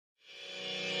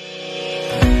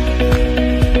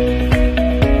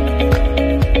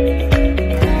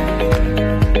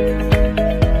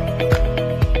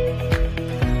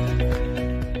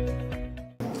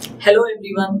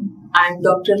everyone. I am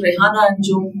Dr. Rehana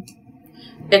Anjum,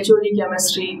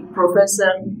 HOD-Chemistry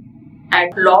Professor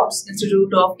at LIET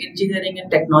Institute of Engineering and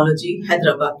Technology,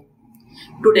 Hyderabad.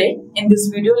 Today, in this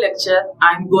video lecture,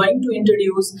 I am going to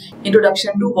introduce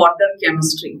Introduction to Water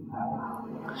Chemistry.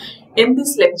 In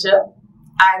this lecture,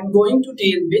 I am going to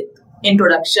deal with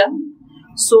Introduction,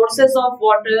 Sources of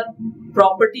Water,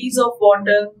 Properties of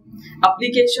Water,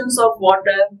 Applications of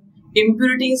Water,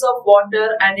 Impurities of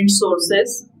water and its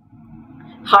sources,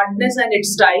 hardness and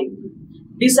its type,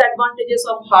 disadvantages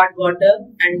of hard water,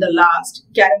 and the last,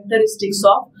 characteristics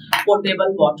of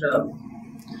potable water.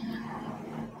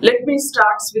 Let me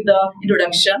start with the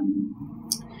introduction.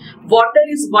 Water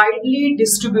is widely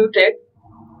distributed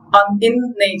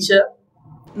in nature.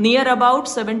 Near about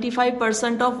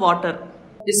 75% of water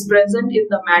is present in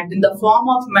the form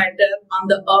of matter on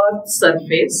the Earth's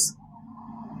surface.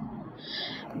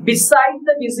 Beside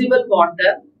the visible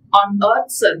water on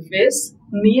Earth's surface,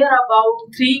 near about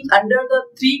under the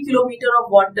 3 km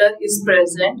of water is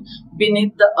present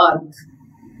beneath the Earth.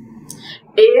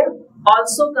 Air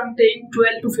also contains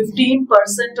 12 to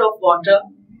 15% of water.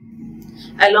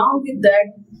 Along with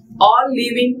that, all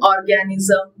living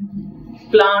organisms,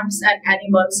 plants and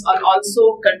animals are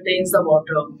also contains the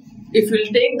water. If we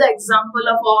take the example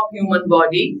of our human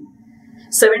body,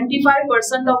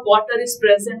 75% of water is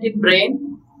present in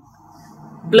brain.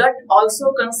 Blood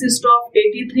also consists of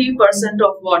 83%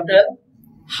 of water.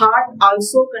 Heart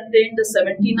also contains the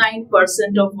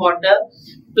 79% of water.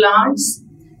 Plants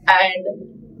and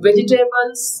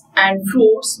vegetables and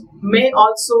fruits may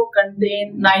also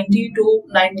contain 90 to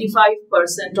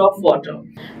 95% of water.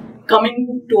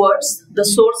 Coming towards the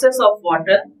sources of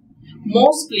water,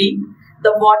 mostly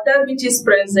the water which is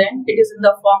present, it is in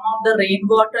the form of the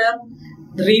rainwater,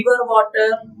 river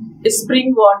water,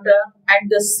 spring water and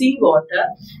the sea water.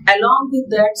 Along with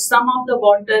that, some of the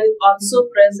water is also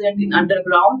present in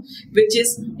underground, which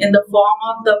is in the form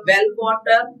of the well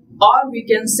water, or we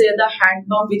can say the hand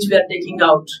pump which we are taking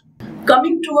out.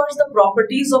 Coming towards the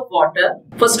properties of water,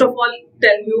 first of all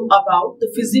tell you about the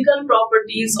physical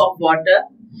properties of water.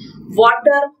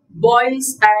 Water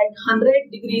boils at 100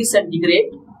 degrees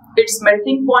centigrade. Its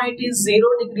melting point is 0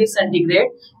 degrees centigrade.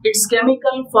 Its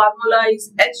chemical formula is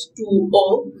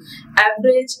H2O.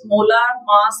 Average molar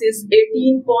mass is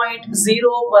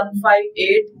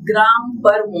 18.0158 gram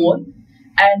per mole.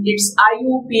 And its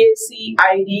IUPAC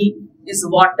ID is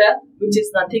water, which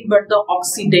is nothing but the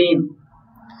oxidane.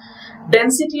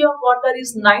 Density of water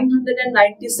is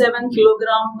 997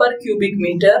 kilogram per cubic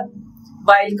meter.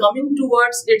 While coming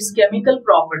towards its chemical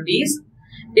properties,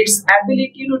 its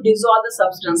ability to dissolve the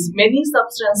substance. Many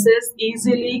substances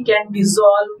easily can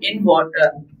dissolve in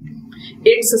water.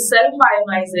 Its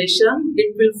self-ionization,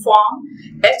 it will form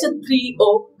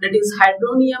H3O, that is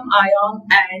hydronium ion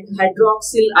and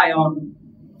hydroxyl ion.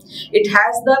 It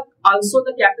has also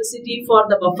the capacity for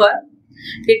the buffer.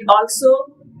 It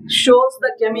also shows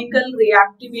the chemical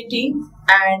reactivity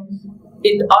and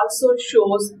it also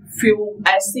shows few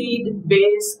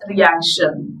acid-base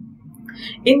reaction.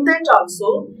 In that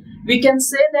also, we can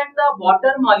say that the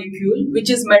water molecule, which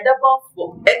is made up of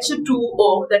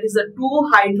H2O, that is a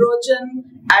 2 hydrogen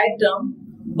atom,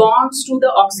 bonds to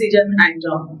the oxygen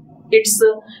atom. It's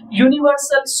a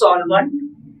universal solvent.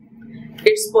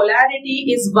 Its polarity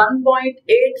is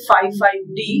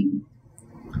 1.855D.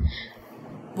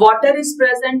 Water is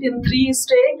present in 3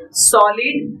 states: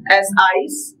 solid as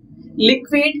ice,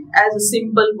 liquid as a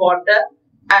simple water,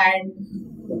 and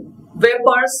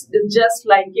vapors is just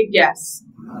like a gas.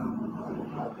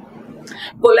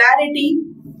 Polarity,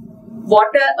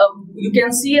 water, you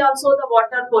can see also the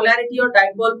water polarity or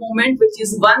dipole moment, which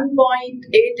is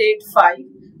 1.885.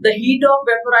 The heat of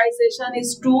vaporization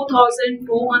is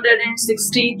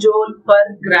 2260 joule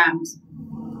per grams.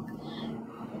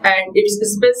 And its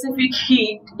specific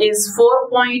heat is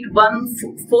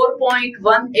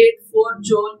 4.184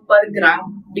 joule per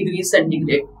gram degree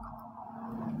centigrade.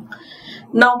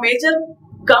 Now, major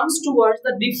comes towards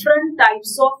the different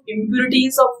types of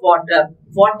impurities of water.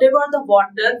 Whatever the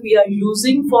water we are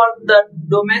using for the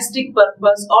domestic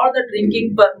purpose or the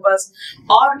drinking purpose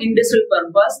or industrial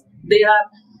purpose, they are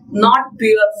not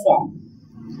pure form.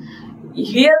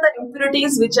 Here the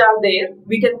impurities which are there,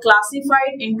 we can classify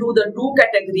it into the 2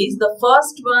 categories. The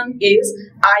first one is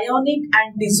ionic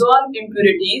and dissolved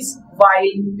impurities,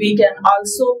 while we can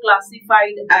also classify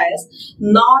it as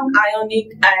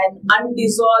non-ionic and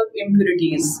undissolved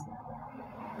impurities.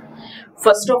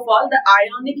 First of all, the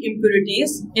ionic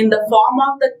impurities in the form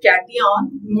of the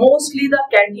cation, mostly the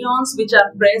cations which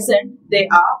are present, they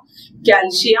are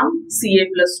calcium,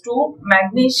 Ca+2,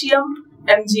 magnesium,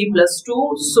 Mg plus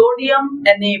 2, sodium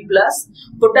Na plus,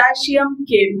 potassium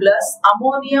K plus,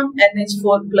 ammonium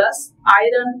NH4 plus,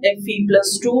 iron Fe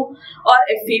plus 2 or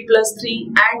Fe plus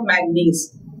 3 and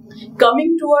manganese.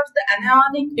 Coming towards the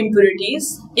anionic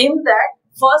impurities, in that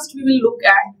first we will look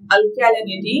at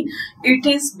alkalinity. It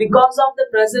is because of the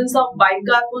presence of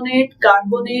bicarbonate,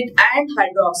 carbonate and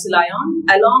hydroxyl ion.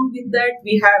 Along with that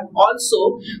we have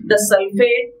also the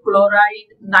sulfate,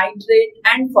 chloride, nitrate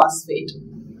and phosphate.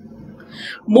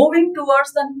 Moving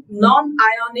towards the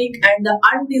non-ionic and the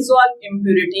undissolved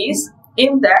impurities,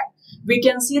 in that we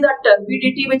can see the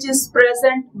turbidity which is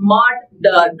present, mud,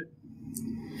 dirt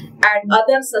and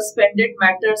other suspended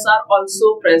matters are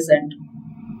also present.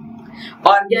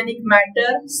 Organic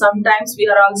matter, sometimes we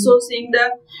are also seeing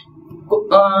the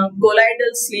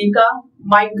colloidal silica,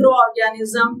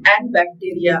 microorganism and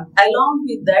bacteria. Along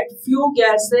with that, few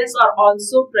gases are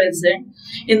also present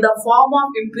in the form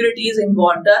of impurities in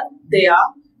water. They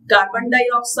are carbon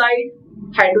dioxide,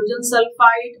 hydrogen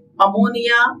sulfide,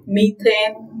 ammonia,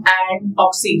 methane and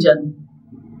oxygen.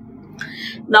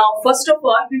 Now, first of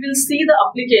all, we will see the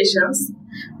applications.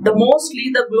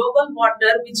 Mostly the global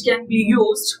water which can be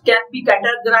used can be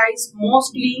categorized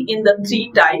mostly in the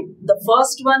three types. The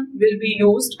first one will be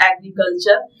used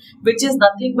agriculture, which is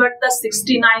nothing but the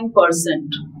 69%.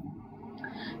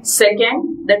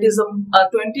 Second, that is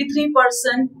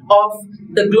 23% of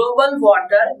the global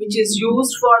water which is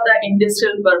used for the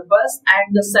industrial purpose,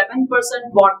 and the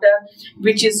 7% water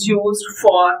which is used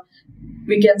for,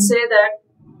 we can say that,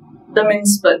 the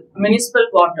municipal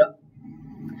water.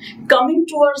 Coming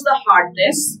towards the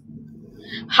hardness,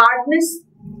 hardness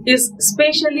is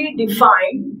specially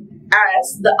defined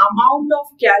as the amount of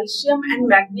calcium and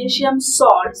magnesium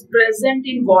salts present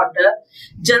in water,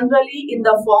 generally in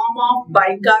the form of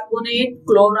bicarbonate,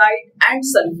 chloride and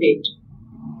sulfate.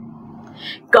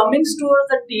 Coming towards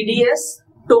the TDS,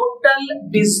 total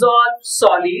dissolved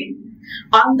solid,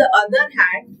 on the other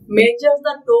hand, measures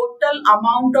the total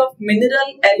amount of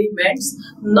mineral elements,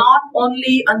 not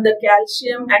only on the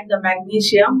calcium and the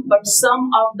magnesium, but some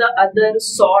of the other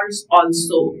salts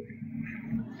also.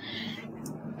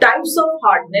 Types of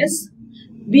hardness.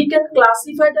 We can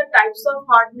classify the types of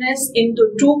hardness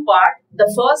into two parts.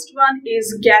 The first one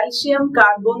is calcium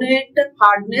carbonate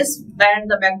hardness and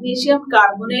the magnesium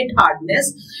carbonate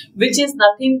hardness, which is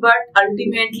nothing but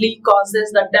ultimately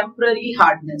causes the temporary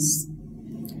hardness.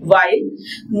 While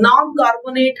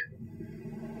non-carbonate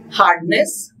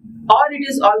hardness, or it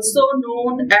is also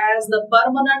known as the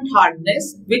permanent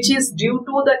hardness, which is due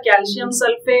to the calcium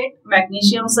sulfate,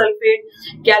 magnesium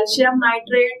sulfate, calcium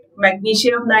nitrate,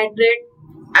 magnesium nitrate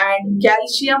and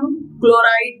calcium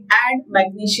chloride and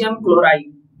magnesium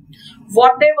chloride.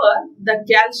 Whatever the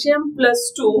calcium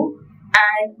plus 2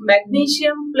 and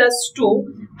magnesium plus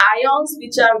 2 ions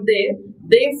which are there,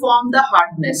 they form the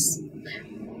hardness.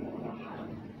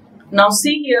 Now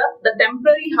see here, the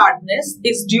temporary hardness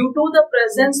is due to the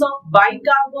presence of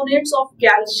bicarbonates of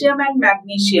calcium and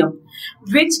magnesium,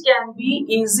 which can be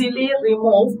easily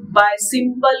removed by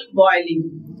simple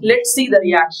boiling. Let's see the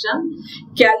reaction.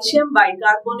 Calcium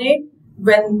bicarbonate,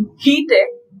 when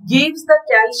heated, gives the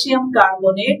calcium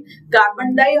carbonate,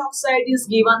 carbon dioxide is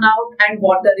given out and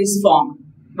water is formed.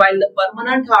 While the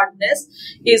permanent hardness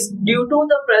is due to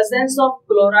the presence of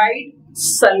chloride,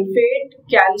 sulfate,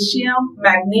 calcium,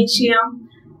 magnesium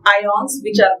ions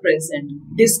which are present.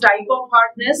 This type of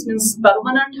hardness means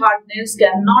permanent hardness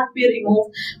cannot be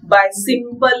removed by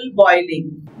simple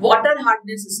boiling. Water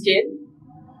hardness scale.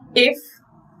 If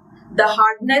the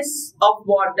hardness of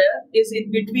water is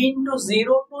in between to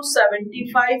 0 to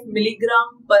 75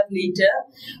 milligram per liter,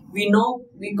 we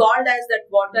called as that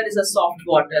water is a soft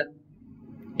water.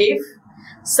 If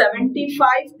 75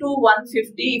 to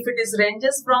 150, if it is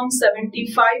ranges from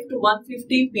 75 to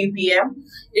 150 ppm,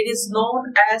 it is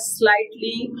known as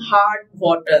slightly hard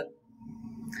water.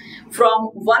 From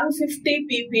 150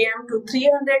 ppm to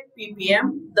 300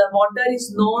 ppm, the water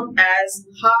is known as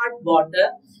hard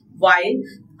water, while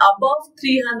above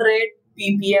 300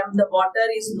 ppm, the water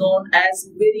is known as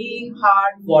very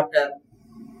hard water.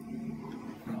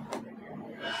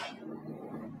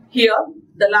 Here,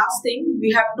 the last thing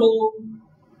we have to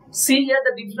see here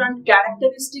the different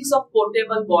characteristics of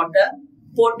potable water.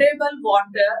 Potable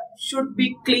water should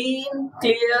be clean,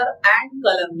 clear and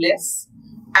colorless,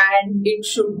 and it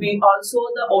should be also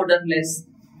the odorless.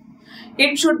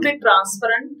 It should be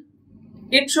transparent.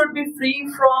 It should be free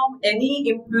from any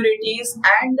impurities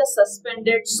and the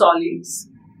suspended solids.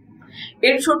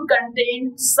 It should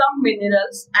contain some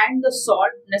minerals and the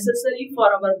salt necessary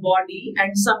for our body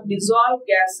and some dissolved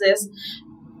gases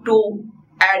to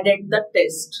add at the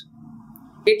taste.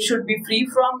 It should be free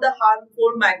from the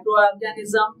harmful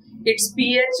microorganism. Its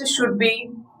pH should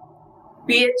be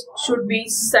 7.2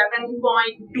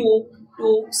 to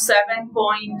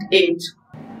 7.8.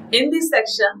 In this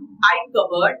section, I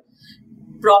covered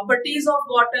properties of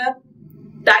water,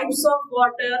 types of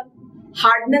water,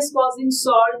 hardness causing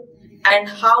salt, and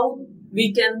how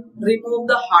we can remove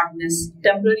the hardness,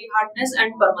 temporary hardness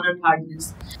and permanent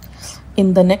hardness.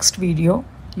 In the next video,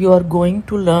 you are going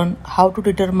to learn how to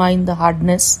determine the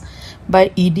hardness by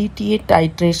EDTA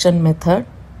titration method,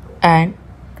 and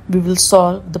we will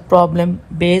solve the problem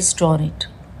based on it.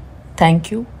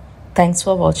 Thank you. Thanks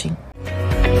for watching.